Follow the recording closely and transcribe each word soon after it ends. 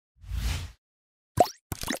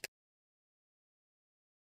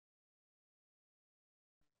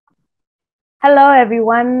Hello,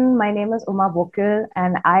 everyone. My name is Bokil,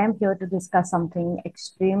 and I am here to discuss something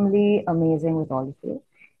extremely amazing with all of you.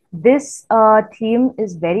 This theme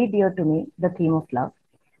is very dear to me, the theme of love.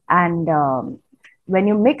 And when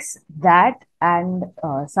you mix that and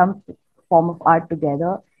some form of art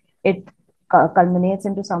together, it culminates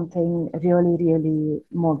into something really, really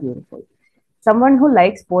more beautiful. Someone who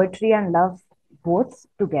likes poetry and love both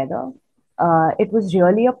together. It was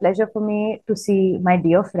really a pleasure for me to see my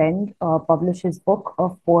dear friend publish his book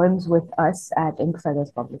of poems with us at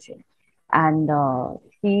Inkfeathers Publishing. And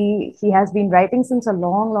he has been writing since a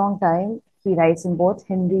long, long time. He writes in both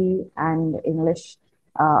Hindi and English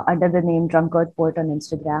under the name Drunkard Poet on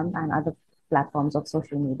Instagram and other platforms of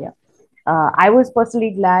social media. I was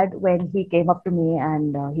personally glad when he came up to me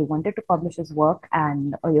and he wanted to publish his work,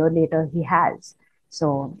 and a year later he has.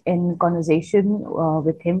 So, in conversation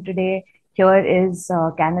with him today, here is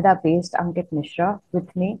Canada based Ankit Mishra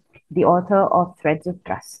with me, the author of Threads of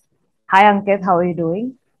Trust. Hi, Ankit, how are you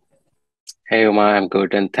doing? Hey Uma, I'm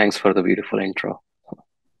good, and thanks for the beautiful intro.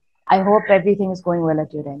 I hope everything is going well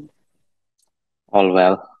at your end. All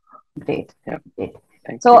well. Great, Yeah, great.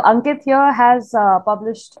 thank So you. Ankit here has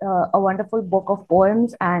published a wonderful book of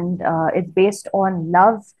poems, and it's based on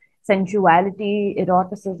love, sensuality,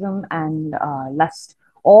 eroticism, and lust.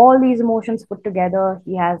 All these emotions put together,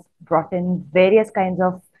 he has brought in various kinds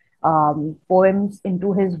of poems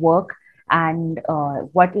into his work. And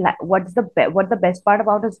what the best part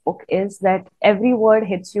about his book is that every word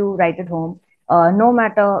hits you right at home, no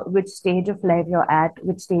matter which stage of life you're at,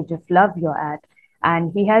 which stage of love you're at,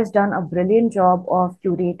 and he has done a brilliant job of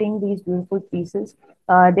curating these beautiful pieces.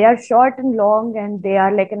 They are short and long, and they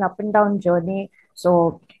are like an up and down journey.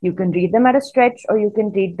 So you can read them at a stretch, or you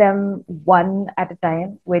can read them one at a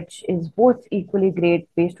time, which is both equally great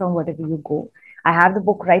based on whatever you go. I have the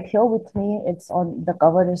book right here with me. It's on the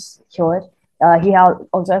cover is here.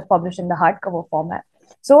 Also has published in the hardcover format.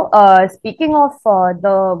 So, speaking of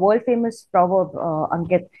the world famous proverb,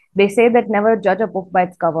 Ankit, they say that never judge a book by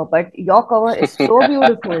its cover, but your cover is so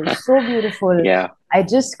beautiful, so beautiful. Yeah, I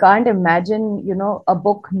just can't imagine, a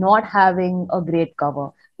book not having a great cover.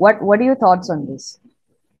 What are your thoughts on this?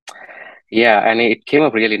 yeah, and it came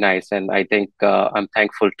up really nice, and I think I'm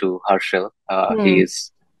thankful to Harshil. He Hmm.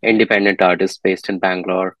 is independent artist based in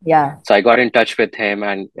Bangalore. Yeah. So I got in touch with him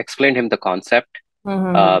and explained him the concept,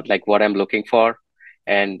 Mm-hmm. like what I'm looking for,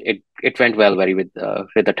 and it went well very with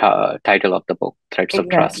the title of the book, Threads of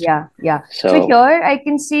Exactly. Trust. Yeah, yeah. So So here I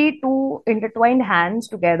can see two intertwined hands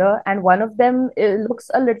together, and one of them looks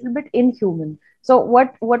a little bit inhuman. So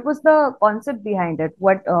what was the concept behind it?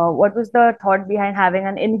 What was the thought behind having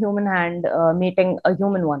an inhuman hand meeting a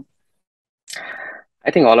human one?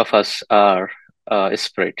 I think all of us are a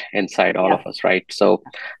spirit inside all Yeah. of us, right? So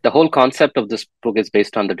the whole concept of this book is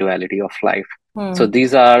based on the duality of life. So Hmm.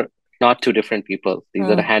 these are not two different people. These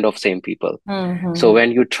are the Hmm. hand of same people. Hmm. So Hmm.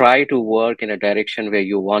 when you try to work in a direction where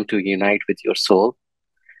you want to unite with your soul,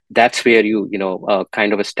 that's where you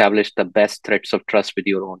kind of establish the best threads of trust with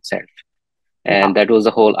your own self. And Wow. that was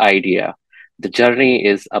the whole idea. The journey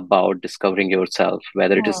is about discovering yourself,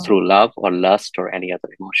 whether it is Hmm. through love or lust or any other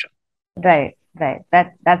emotion. Right, right.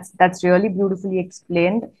 That's really beautifully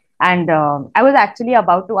explained. And I was actually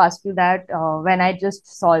about to ask you that when I just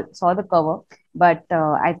saw the cover, but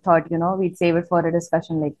I thought we'd save it for a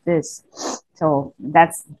discussion like this. So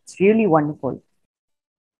that's it's really wonderful.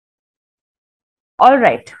 All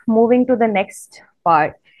right, moving to the next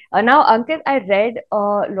part. Now, Ankit, I read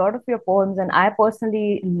a lot of your poems, and I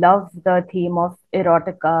personally love the theme of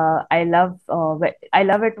erotica. I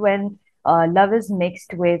love it when love is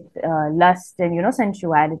mixed with lust and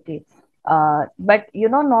sensuality. But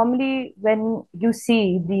normally when you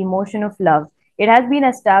see the emotion of love, it has been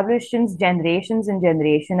established since generations and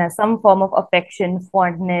generation as some form of affection,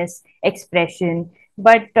 fondness, expression.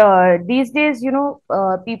 But these days,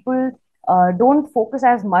 people don't focus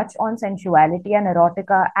as much on sensuality and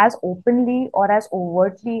erotica as openly or as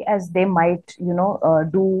overtly as they might,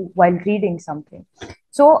 do while reading something.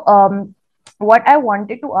 So, what I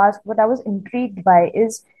wanted to ask, what I was intrigued by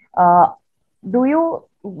is, uh, do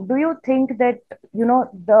you think that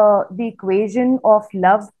the equation of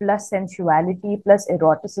love plus sensuality plus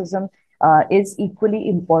eroticism is equally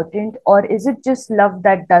important, or is it just love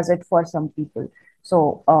that does it for some people?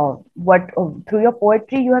 So, what through your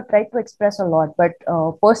poetry you have tried to express a lot, but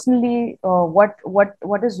personally,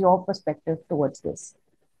 what is your perspective towards this?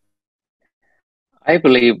 I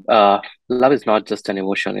believe love is not just an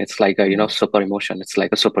emotion. It's like a Mhm. super emotion. It's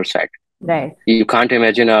like a superset. Right. You can't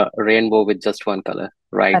imagine a rainbow with just one color,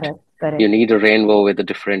 right? Correct. You Correct. need a rainbow with the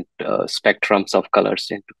different spectrums of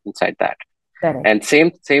colors inside that. Correct. And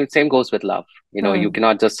same goes with love. You Hmm.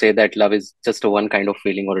 cannot just say that love is just a one kind of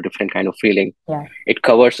feeling or a different kind of feeling. Yeah. It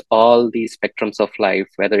covers all the spectrums of life,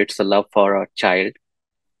 whether it's a love for a child,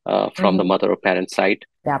 from the Hmm. mother or parent side,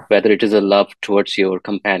 Yeah. whether it is a love towards your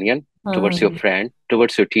companion, towards your Hmm. friend,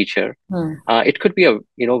 towards your teacher. Hmm. It could be a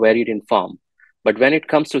varied in form, but when it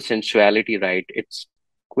comes to sensuality, right, it's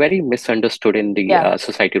very misunderstood in the Yeah.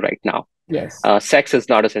 society right now. Yes. Sex is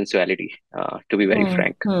not a sensuality, to be very Hmm.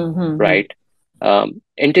 frank, Hmm. Hmm. Hmm. right?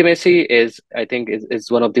 Intimacy is, I think, is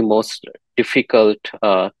one of the most difficult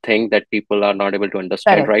thing that people are not able to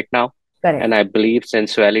understand Correct. right now. And Correct. I believe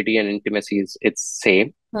sensuality and intimacy is it's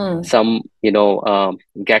same. Hmm. Some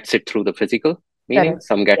gets it through the physical meaning, Correct.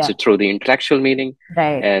 some gets Yeah. it through the intellectual meaning,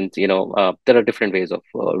 Right. and there are different ways of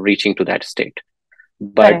reaching to that state.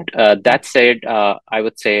 But Correct. Yeah. that said, I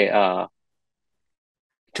would say,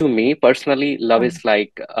 to me personally, love Hmm. is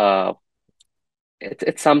like,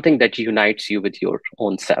 it's something that unites you with your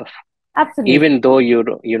own self, Absolutely. even though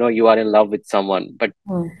you are in love with someone, but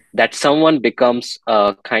Hmm. that someone becomes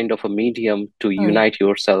a kind of a medium to Hmm. unite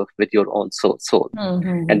yourself with your own soul. Hmm. Hmm.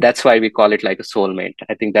 And Hmm. that's why we call it like a soulmate.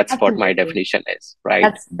 I think that's what my Absolutely. definition is, right?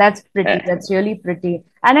 That's uh, pretty. That's really pretty.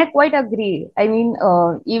 And I quite agree. I mean,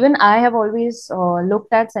 even I have always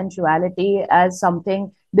looked at sensuality as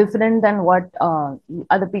something different than what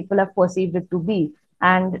other people have perceived it to be.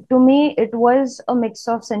 And to me, it was a mix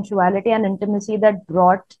of sensuality and intimacy that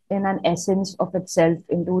brought in an essence of itself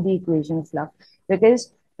into the equation of love.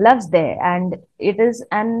 Because love's there, and it is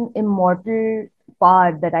an immortal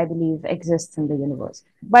part that I believe exists in the universe.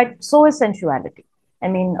 But so is sensuality. I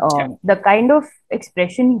mean, yeah, the kind of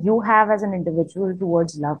expression you have as an individual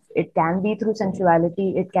towards love, it can be through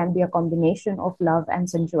sensuality, it can be a combination of love and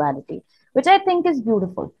sensuality, which I think is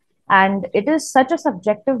beautiful. And it is such a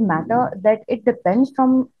subjective matter that it depends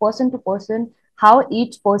from person to person how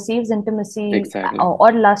each perceives intimacy exactly,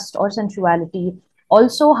 or lust or sensuality,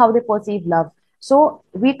 also how they perceive love. So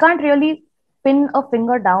we can't really pin a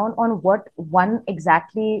finger down on what one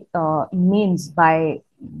exactly means by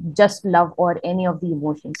just love or any of the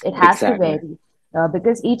emotions. It has to exactly, vary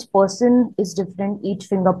because each person is different, each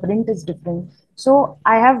fingerprint is different. So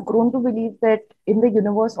I have grown to believe that in the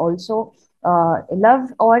universe also, love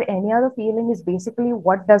or any other feeling is basically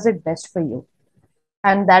what does it best for you.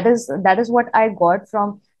 And that is what I got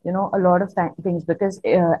from a lot of things, because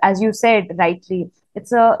as you said rightly,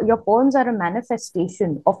 it's a your poems are a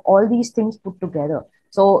manifestation of all these things put together.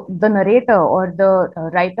 So the narrator or the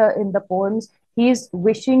writer in the poems, he's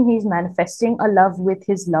wishing, he's manifesting a love with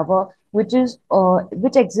his lover, which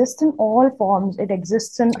exists in all forms. It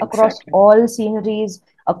exists in across exactly, all sceneries,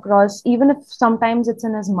 across, even if sometimes it's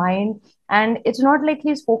in his mind. And it's not like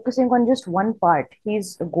he's focusing on just one part.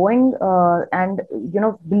 He's going and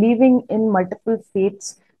believing in multiple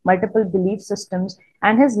faiths, multiple belief systems,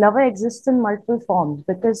 and his lover exists in multiple forms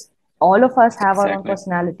because all of us have our own exactly.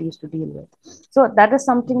 personalities to deal with. So that is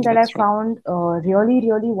something that I That's right. found really,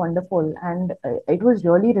 really wonderful, and it was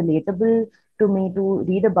really relatable to me to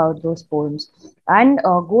read about those poems. And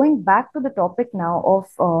going back to the topic now of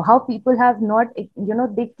how people have not,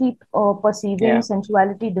 they keep perceiving Yeah,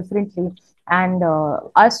 sensuality differently, and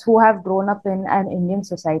us who have grown up in an Indian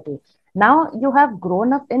society. Now you have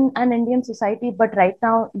grown up in an Indian society, but right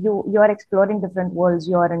now you are exploring different worlds.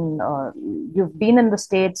 You've been in the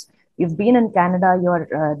States, you've been in Canada,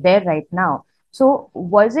 you're there right now. So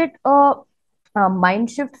was it a mind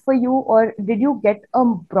shift for you, or did you get a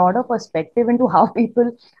broader perspective into how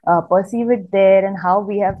people perceive it there, and how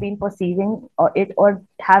we have been perceiving it, or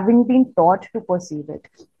having been taught to perceive it?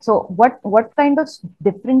 So what kind of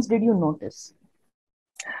difference did you notice?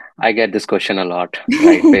 I get this question a lot,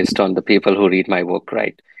 right, based on the people who read my book,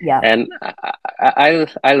 right? Yeah. And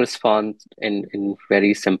I'll respond in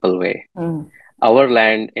very simple way. Mm. Our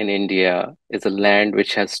land in India is a land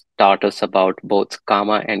which has taught us about both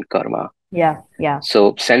karma and karma. Yeah. Yeah.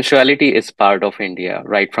 So sensuality is part of India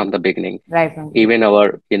right from the beginning. Right. From Even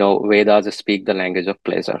our, Vedas speak the language of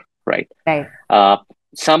pleasure, right? right. Uh,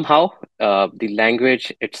 Somehow, the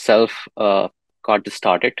language itself got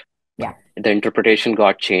distorted. Yeah. The interpretation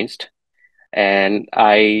got changed, and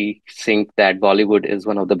I think that Bollywood is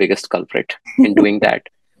one of the biggest culprit in doing that.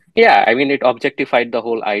 Yeah, I mean, it objectified the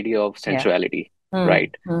whole idea of Yeah. sensuality, Mm.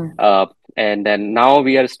 right? Mm. uh, and then now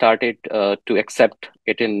we are started to accept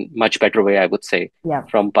it in much better way, I would say. Yeah.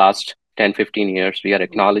 From past 10-15 years, we are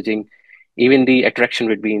acknowledging even the attraction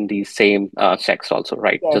between the same sex also,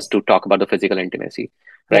 right? Just Yes. to talk about the physical intimacy,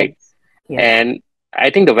 Yes. right? Yes. And I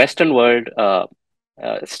think the Western world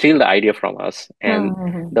steal the idea from us, and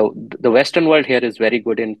Mm-hmm. the the Western world here is very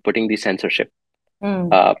good in putting the censorship.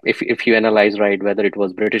 Mm. If you analyze, right, whether it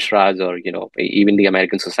was British Raj or even the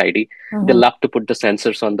American society, they Mm-hmm. love to put the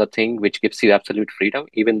censors on the thing which gives you absolute freedom,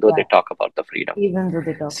 even though they Yeah. talk about the freedom. Even though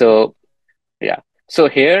they talk about. So yeah. So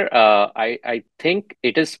here, I think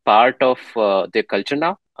it is part of their culture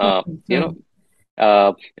now. Mm-hmm.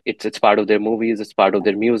 Uh, it's part of their movies, it's part of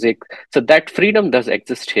their music. So that freedom does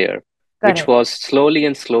exist here, which Correct. was slowly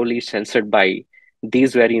and slowly censored by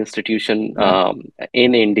these very institution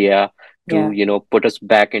in India to Yeah. put us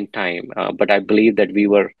back in time. But I believe that we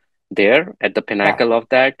were there at the Yeah. pinnacle of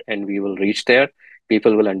that, and we will reach there.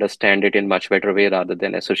 People will understand it in much better way rather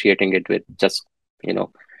than associating it with just you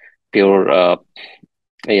know pure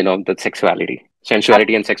the sexuality.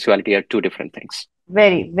 Sensuality and sexuality are two different things.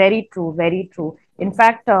 Very, very true, very true. In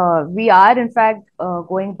fact, we are in fact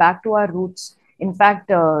going back to our roots. In fact,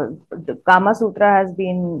 the Kama Sutra has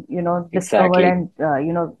been, discovered Exactly.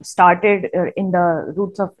 and started in the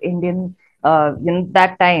roots of Indian, in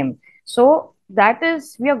that time. So that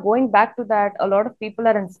is, we are going back to that. A lot of people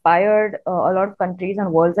are inspired. A lot of countries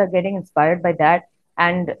and worlds are getting inspired by that.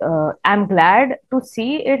 And I'm glad to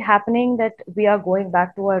see it happening, that we are going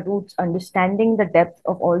back to our roots, understanding the depth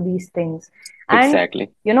of all these things. And Exactly.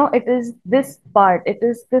 it is this part, it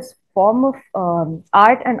is this form of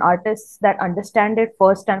art and artists that understand it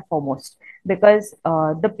first and foremost. Because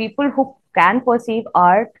the people who can perceive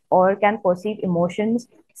art or can perceive emotions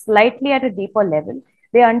slightly at a deeper level,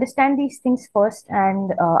 they understand these things first.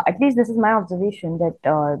 And at least this is my observation,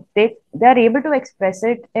 that they are able to express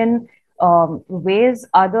it in ways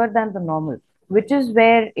other than the normal, which is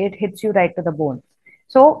where it hits you right to the bone.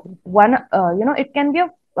 So one, it can be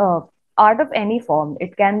a art of any form.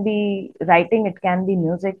 It can be writing, it can be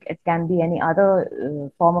music, it can be any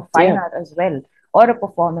other form of fine Yeah. art as well, or a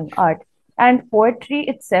performing art. And poetry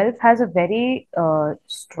itself has a very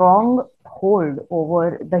strong hold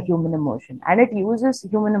over the human emotion, and it uses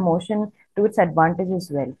human emotion to its advantage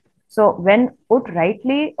as well. So, when put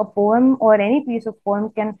rightly, a poem or any piece of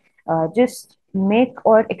poem can just make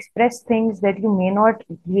or express things that you may not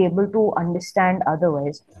be able to understand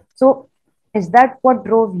otherwise. So, is that what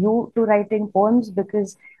drove you to writing poems?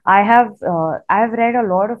 Because I have read a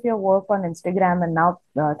lot of your work on Instagram and now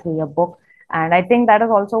through your book, and I think that is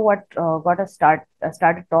also what got us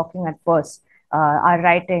started talking at first. Our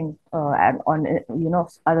writing and on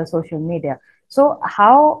other social media. So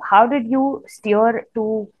how did you steer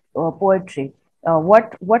to poetry?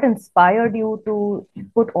 What inspired you to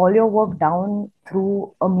put all your work down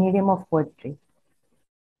through a medium of poetry?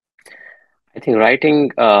 I think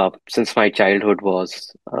writing since my childhood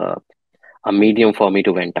was a medium for me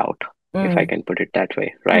to vent out, if I Mm, can put it that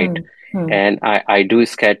way, right? mm, mm, And I do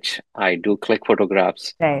sketch, I do click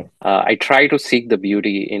photographs. right, I try to seek the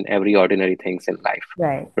beauty in every ordinary things in life,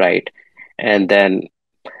 right. right? And then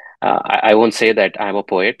I won't say that I'm a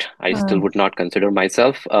poet. I still Mm, would not consider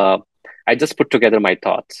myself. I just put together my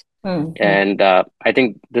thoughts. mm, mm, And I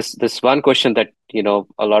think this one question that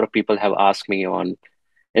a lot of people have asked me on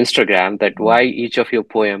Instagram, that mm. why each of your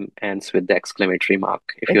poem ends with the exclamatory mark,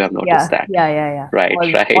 if you have noticed Yeah, that. yeah, yeah, yeah. Right,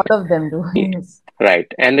 All right. of them do. Yeah, Yes. right.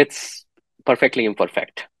 And it's perfectly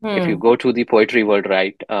imperfect. If you Hmm. go to the poetry world,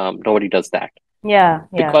 right, nobody does that. Yeah,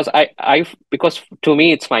 yeah. Because to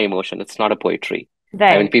me, it's my emotion. It's not a poetry. I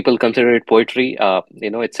mean, Right. people consider it poetry.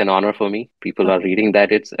 It's an honor for me. People are Mm, reading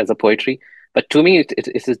that it's as a poetry. But to me,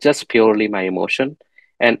 it is just purely my emotion.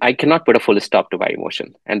 And I cannot put a full stop to my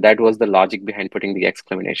emotion. And that was the logic behind putting the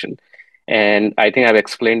exclamation. And I think I've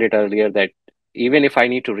explained it earlier that even if I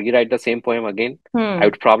need to rewrite the same poem again, I hmm.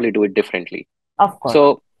 would probably do it differently. Of course.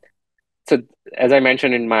 So, so as I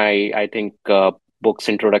mentioned in my, I think, book's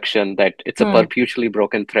introduction, that it's a Hmm. perpetually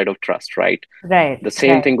broken thread of trust, right? Right, The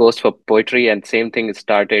same right. thing goes for poetry, and same thing is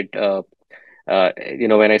started.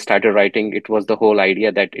 When I started writing, it was the whole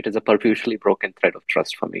idea that it is a perpetually broken thread of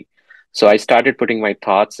trust for me. So I started putting my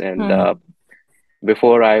thoughts, and Hmm.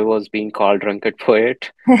 before I was being called drunkard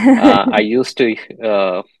poet, I used to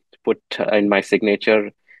put in my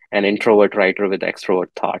signature an introvert writer with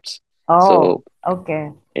extrovert thoughts. Oh, So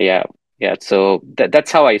okay. yeah, yeah. So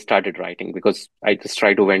that's how I started writing, because I just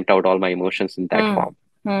try to vent out all my emotions in that Hmm. form.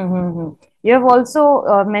 Hmm, hmm, hmm. You have also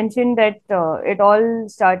mentioned that it all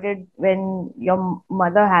started when your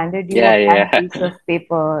mother handed you a Yeah, blank yeah. piece of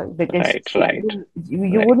paper, because Right, right,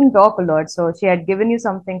 you right. wouldn't talk a lot, so she had given you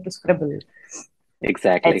something to scribble. Right.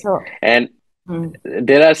 Exactly. So, And hmm.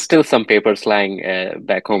 there are still some papers lying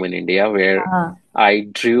back home in India where Uh-huh. I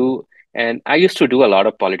drew, and I used to do a lot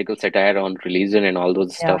of political satire on religion and all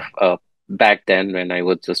those stuff Yeah. back then when I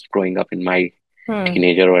was just growing up in my Hmm.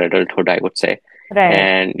 teenager or adulthood, I would say. Right.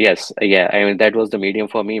 And yes, yeah, I mean, that was the medium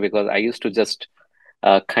for me, because I used to just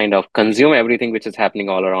kind of consume everything which is happening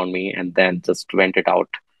all around me and then just vent it out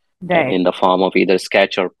Right. in the form of either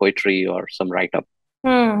sketch or poetry or some write up.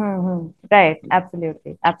 Right,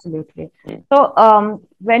 absolutely, absolutely. Mm. So,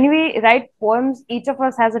 when we write poems, each of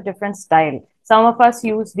us has a different style. Some of us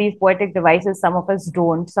use these poetic devices, some of us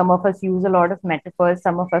don't. Some of us use a lot of metaphors,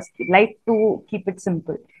 some of us like to keep it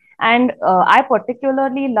simple. And I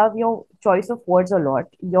particularly love your choice of words a lot.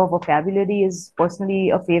 Your vocabulary is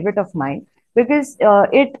personally a favorite of mine because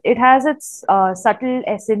it has its subtle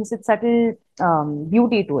essence, its subtle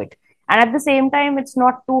beauty to it, and at the same time it's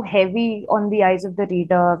not too heavy on the eyes of the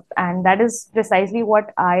reader, and that is precisely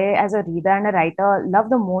what I as a reader and a writer love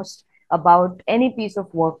the most about any piece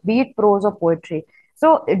of work, be it prose or poetry.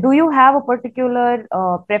 So do you have a particular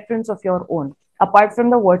preference of your own apart from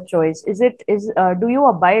the word choice? Is do you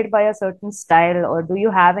abide by a certain style, or do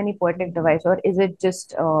you have any poetic device, or is it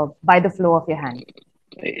just by the flow of your hand?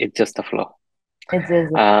 It's just the flow. It's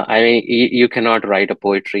is it. I mean, you cannot write a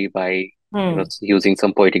poetry by Hmm. using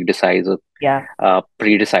some poetic device or Yeah.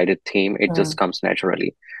 pre-decided theme. It just Hmm. comes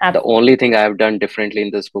naturally. The Absolutely. only thing I have done differently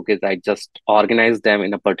in this book is I just organize them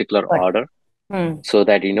in a particular But order hmm. so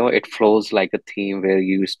that it flows like a theme where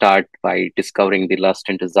you start by discovering the lust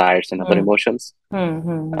and desires and other Hmm. emotions,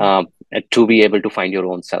 Hmm. and to be able to find your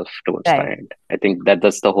own self towards the Right. end. I think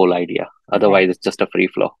that's the whole idea. Right. Otherwise, it's just a free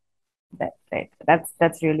flow. Right.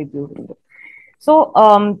 That's really beautiful. So,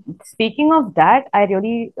 speaking of that, I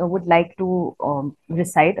really would like to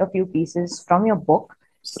recite a few pieces from your book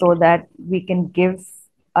so that we can give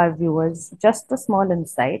our viewers just a small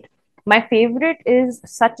insight. My favorite is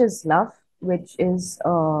 "Such is Love," which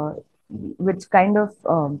kind of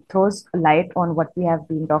throws light on what we have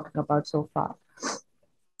been talking about so far.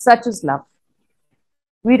 Such is love.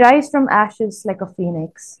 We rise from ashes like a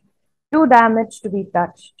phoenix, too damaged to be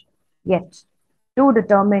touched, yet too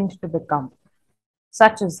determined to become.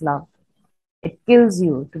 Such is love. It kills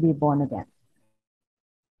you to be born again.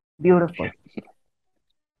 Beautiful.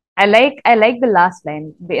 I like the last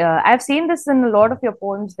line. I've seen this in a lot of your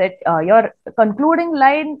poems that your concluding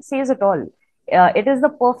line says it all. It is the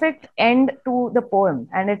perfect end to the poem,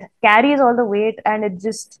 and it carries all the weight, and it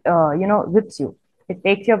just whips you. It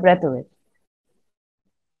takes your breath away.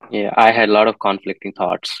 Yeah, I had a lot of conflicting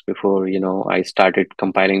thoughts before, I started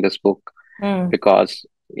compiling this book Hmm. because,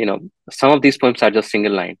 some of these poems are just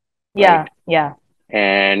single line, right? Yeah, yeah.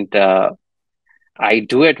 And I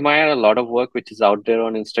do admire a lot of work which is out there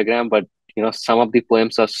on Instagram, but some of the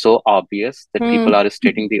poems are so obvious that Hmm. people are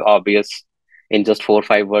stating the obvious in just 4 or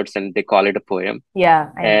 5 words and they call it a poem. Yeah,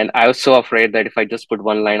 I know. And I was so afraid that if I just put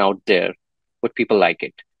one line out there, would people like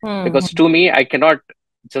it? Hmm. Because to me, I cannot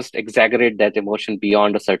just exaggerate that emotion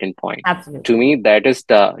beyond a certain point. To Absolutely. me, that is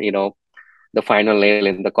the final nail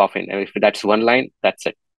in the coffin. And if that's one line, that's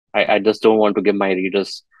it. I just don't want to give my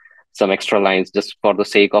readers some extra lines just for the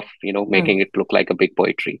sake of Hmm. making it look like a big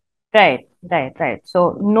poetry. Right.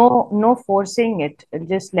 So no forcing it,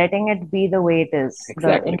 just letting it be the way it is, the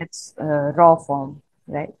in Exactly. its raw form,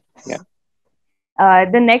 right? Yeah.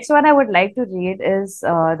 The next one I would like to read is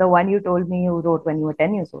the one you told me you wrote when you were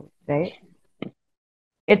 10 years old, right?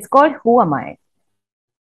 It's called Who Am I?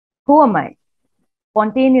 Who am I?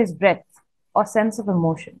 Spontaneous breath or sense of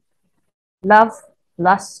emotion, love,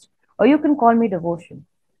 lust, or you can call me devotion,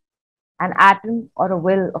 an atom or a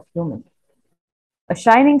will of human, a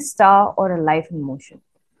shining star or a life in motion.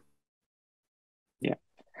 Yeah.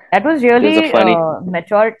 That was There's a really funny. a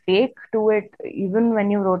mature take to it, even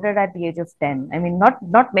when you wrote it at the age of 10. I mean,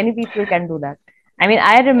 not many people can do that. I mean,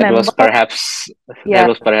 I That was remember, perhaps that yeah,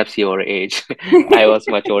 was perhaps your age. I was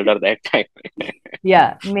much older that time.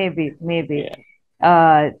 yeah, maybe. Yeah.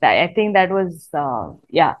 I think that was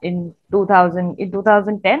yeah, in 2000, in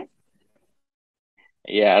 2010,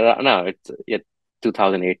 Yeah. No, it's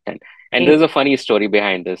 2008, 10. And 8. there's a funny story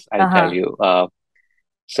behind this. I'll tell Uh-huh. you.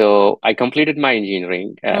 So I completed my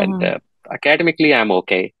engineering, and Mm-hmm. academically I'm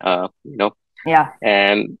okay. Yeah.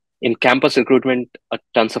 And in campus recruitment,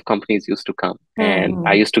 tons of companies used to come, and I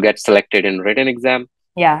Mm-hmm. used to get selected in written exam.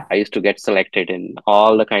 Yeah. I used to get selected in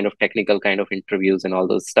all the kind of technical kind of interviews and all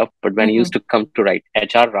those stuff. But when you used Mm-hmm. to come to write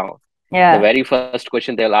HR round, the Yeah. very first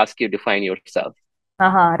question they'll ask you, define yourself.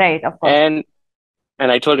 Uh-huh. Right, of course.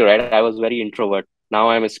 And I told you, right, I was very introvert. Now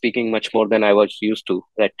I'm speaking much more than I was used to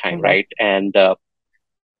that time, Right. right? And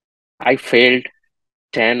I failed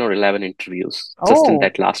 10 or 11 interviews just in Oh,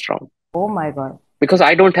 that last round oh my God. because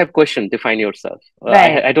I don't have question, define yourself.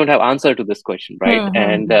 Right. I don't have answer to this question, right?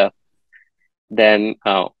 And Mm-hmm. then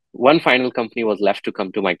one final company was left to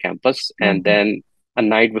come to my campus, and Mm-hmm. then a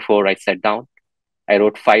night before I sat down, I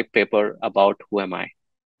wrote 5 paper about who am I.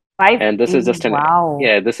 And this is 5 pages. just an, Wow.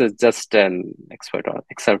 yeah, this is just an excerpt of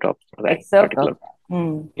that Excerpt particular. of that.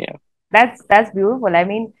 Hmm. Yeah, That's beautiful. I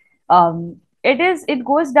mean, it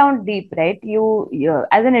goes down deep, right? You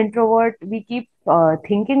as an introvert, we keep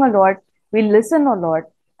thinking a lot, we listen a lot,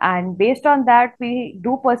 and based on that, we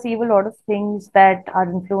do perceive a lot of things that are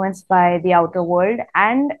influenced by the outer world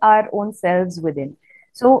and our own selves within.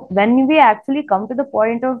 So when we actually come to the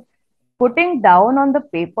point of putting down on the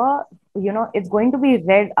paper, it's going to be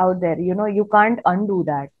read out there. You can't undo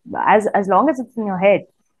that. As long as it's in your head,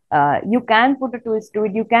 you can put a twist to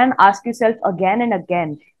it. You can ask yourself again and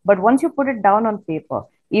again. But once you put it down on paper,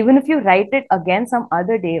 even if you write it again some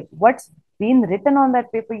other day, what's been written on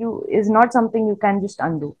that paper you is not something you can just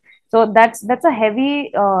undo. So that's a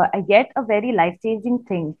heavy, yet a very life changing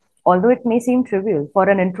thing. Although it may seem trivial for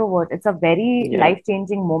an introvert, it's a very yeah, life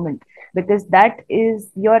changing moment, because that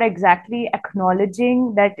is you're exactly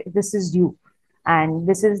acknowledging that this is you, and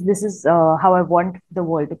this is how I want the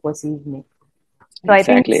world to perceive me. So I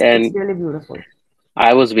think exactly. it's And really beautiful.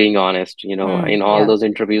 I was being honest, in all Yeah, those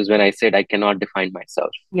interviews when I said I cannot define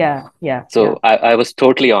myself. yeah, yeah, yeah. So I was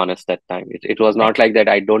totally honest that time. It was Right. not like that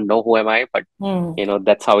I don't know who am I, but Hmm.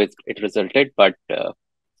 that's how it resulted. But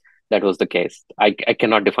that was the case. I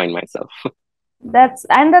cannot define myself, That's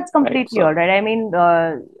right? completely So all right. I mean,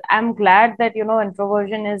 I'm glad that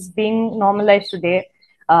introversion is being normalized today,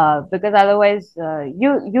 because otherwise,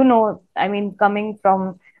 I mean, coming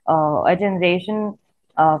from a generation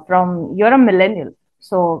from you're a millennial,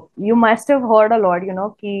 so you must have heard a lot.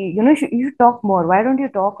 You should talk more. Why don't you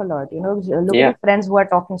talk a lot? Look at yeah, your friends who are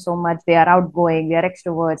talking so much. They are outgoing. They are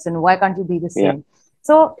extroverts, and why can't you be the yeah, same?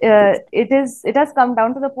 So it has come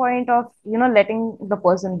down to the point of letting the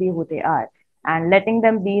person be who they are and letting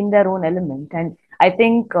them be in their own element. And I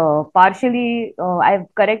think partially, I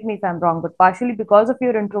correct me if I'm wrong, but partially because of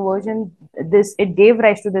your introversion, this it gave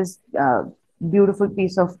rise to this beautiful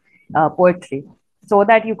piece of poetry, so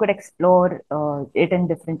that you could explore it in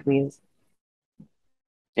different ways.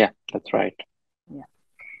 yeah. That's right. Yeah.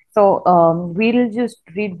 So we'll just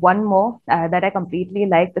read one more that I completely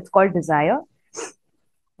like. It's called Desire.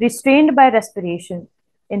 Restrained by respiration,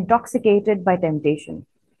 intoxicated by temptation,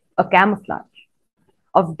 a camouflage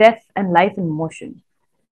of death and life in motion.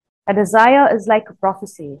 A desire is like a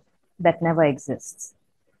prophecy that never exists.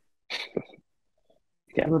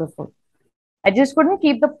 Yeah, Beautiful. I just couldn't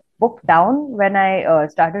keep the book down when I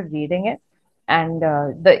started reading it, and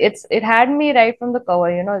it had me right from the cover.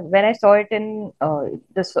 When I saw it in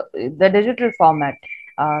the digital format,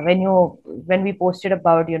 when we posted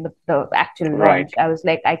about the actual right. launch, I was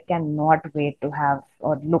like, I cannot wait to have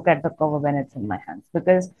or look at the cover when it's in my hands,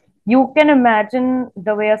 because you can imagine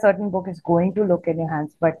the way a certain book is going to look in your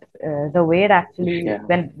hands, but the way it actually, Yeah,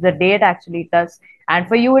 when the day it actually does, and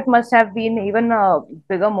for you, it must have been even a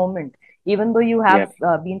bigger moment, even though you yeah,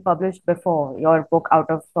 have been published before. Your book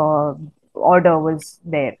out of order was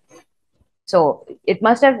there, so it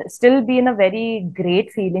must have still been a very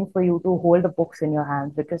great feeling for you to hold the books in your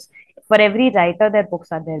hands, because for every writer their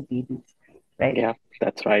books are their babies, right? yeah.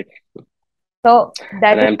 That's right. So And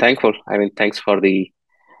that is I'm thankful. I mean, thanks for the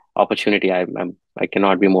opportunity. I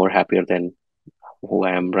cannot be more happier than who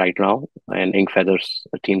I am right now. And Ink Feathers,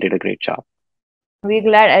 the team did a great job. we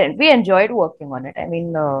glad and we enjoyed working on it. I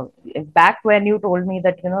mean, back when you told me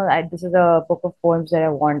that this is a book of poems that I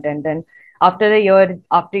want, and then after the year,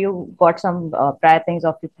 after you got some prior things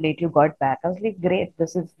off your plate, you got back. I was like, great,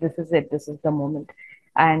 this is it, this is the moment,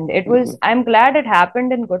 and it was. Hmm. I'm glad it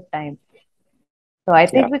happened in good time. So I Yeah,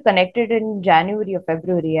 think we connected in January or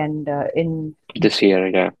February, and in this year,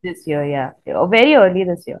 yeah, this year, yeah, very early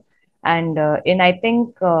this year, and in I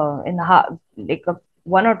think like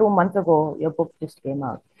 1 or 2 months ago, your book just came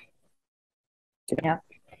out. yeah. Yeah.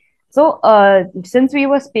 So, since we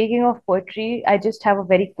were speaking of poetry, I just have a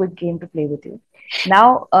very quick game to play with you.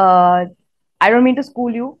 Now, I don't mean to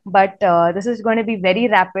school you, but this is going to be very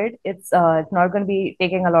rapid. It's not going to be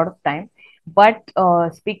taking a lot of time. But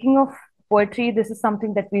speaking of poetry, this is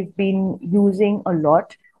something that we've been using a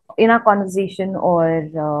lot in our conversation,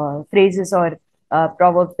 or phrases or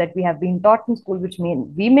proverbs that we have been taught in school, which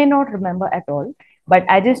we may not remember at all. But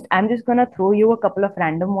I'm just gonna throw you a couple of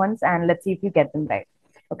random ones, and let's see if you get them right.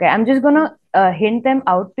 Okay, I'm just gonna hint them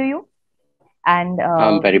out to you, and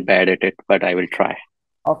I'm very bad at it, but I will try.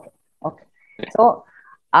 okay, okay. So,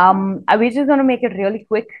 we're just gonna make it really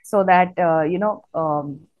quick so that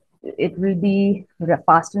it will be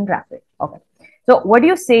fast and rapid. Okay. So, what do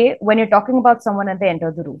you say when you're talking about someone and they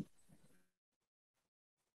enter the room?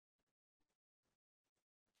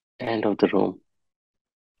 End of the room.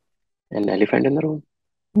 An elephant in the room.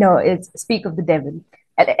 No, it's speak of the devil.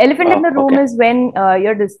 Elephant in Oh, the room okay. is when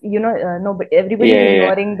no, but Yeah, everybody's yeah, yeah.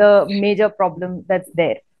 ignoring the major problem that's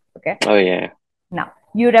there. Okay. Oh, yeah. Now,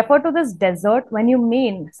 you refer to this desert when you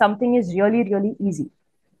mean something is really, really easy.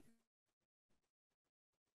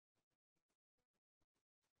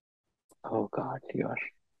 Oh God, you're.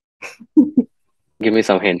 Give me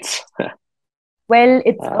some hints. Well,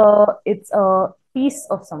 uh, it's a piece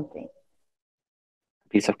of something.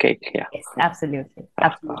 Piece of cake. Yeah. Yes, absolutely, Oh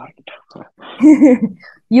God. absolutely.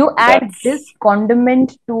 You add That's this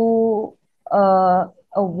condiment to a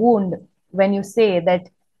wound when you say that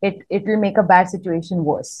it will make a bad situation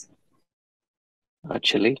worse.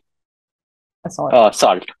 chili. Assault. Oh,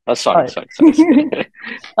 salt. Oh, sorry, Salt. sorry, sorry, sorry.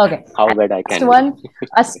 Okay. How And bad I next can be. one,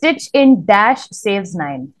 a stitch in dash saves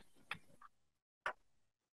nine.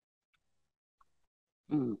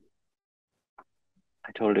 Hmm,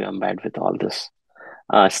 I told you I'm bad with all this.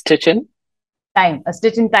 Stitch in. Time. A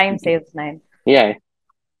stitch in time saves nine. Yeah.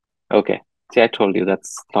 Okay. See, I told you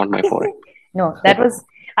that's not my foray. No, that was.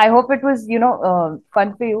 I hope it was,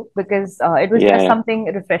 fun for you because it was just Yeah. something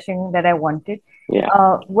refreshing that I wanted.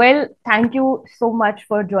 Yeah. Well, thank you so much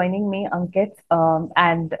for joining me, Ankit,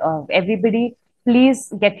 and everybody.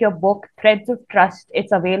 Please get your book, Threads of Trust.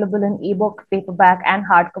 It's available in ebook, paperback, and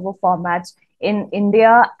hardcover formats in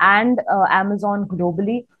India and Amazon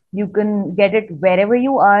globally. You can get it wherever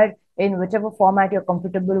you are in whichever format you're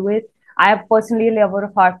comfortable with. I personally love a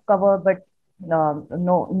hardcover, but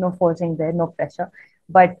no forcing there, no pressure.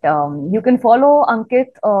 But you can follow Ankit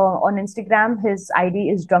on Instagram. His ID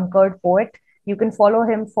is Drunkard Poet. You can follow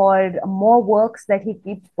him for more works that he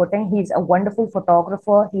keeps putting. He's a wonderful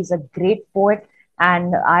photographer. He's a great poet.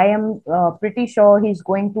 And I am pretty sure he's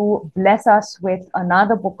going to bless us with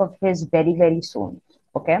another book of his very, very soon.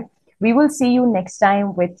 Okay. We will see you next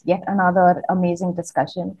time with yet another amazing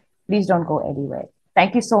discussion. Please don't go anywhere.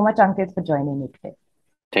 Thank you so much, Ankit, for joining me today.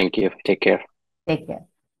 Thank you. Take care. Take care.